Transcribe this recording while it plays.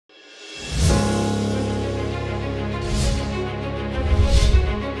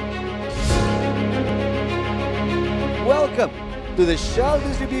welcome to the Shell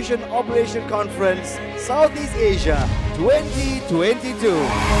Distribution Operation Conference Southeast Asia 2022.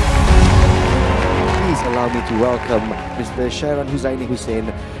 Please allow me to welcome Mr. Shairan Huzaini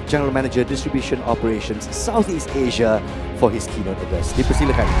Hussein, General Manager Distribution Operations Southeast Asia, for his keynote address.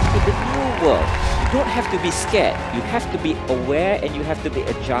 Dipersilakan. In the new world, you don't have to be scared. You have to be aware and you have to be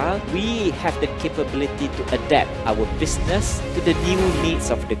agile. We have the capability to adapt our business to the new needs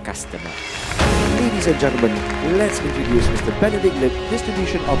of the customer. Ladies and gentlemen, let's introduce Mr. Benedict Lip,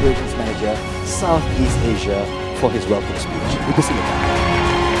 Distribution Operations Manager, Southeast Asia, for his welcome speech. Dipersilakan.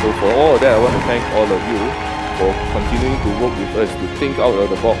 So for all of that, I want to thank all of you for continuing to work with us, to think out of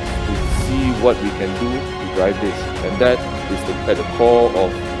the box, to see what we can do to drive this. And that is at the core of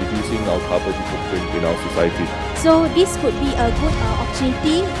reducing our carbon footprint in our society. So this could be a good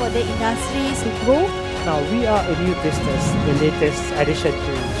opportunity for the industries to grow. Now we are a new business, the latest addition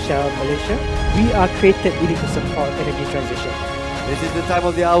to Shell Malaysia. We are created really to support energy transition. This is the time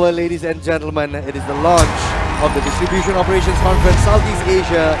of the hour, ladies and gentlemen. It is the launch of the Distribution Operations Conference Southeast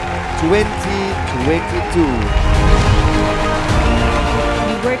Asia 2022.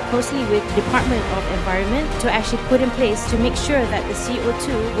 We work closely with Department of Environment to actually put in place to make sure that the CO2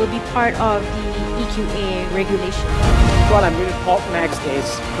 will be part of the EQA regulation. What I'm going to talk next is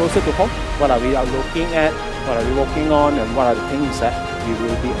closer to home. What are we looking at? What are we working on? And what are the things that we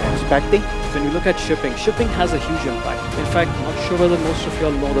will be expecting? When you look at shipping has a huge impact. In fact, I'm not sure whether most of you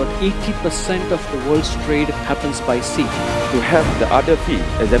all know that 80% of the world's trade happens by sea. To have the other fee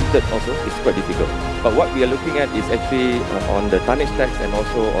exempted also is quite difficult. But what we are looking at is actually on the tonnage tax and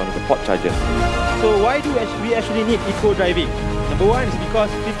also on the port charges. So why do we actually need eco-driving? Number one is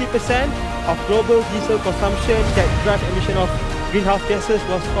because 50% of global diesel consumption that drive emission of greenhouse gases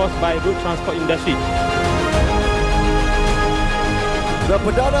was caused by road transport industry. The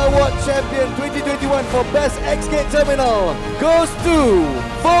Perdana Award Champion 2021 for Best X-Gate Terminal goes to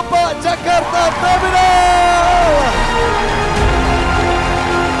Vopak Jakarta Terminal!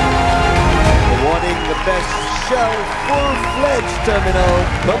 Awarding the Best Shell Full-Fledged Terminal,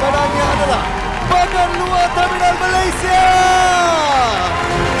 pemenangnya adalah Badan Luar Terminal Malaysia!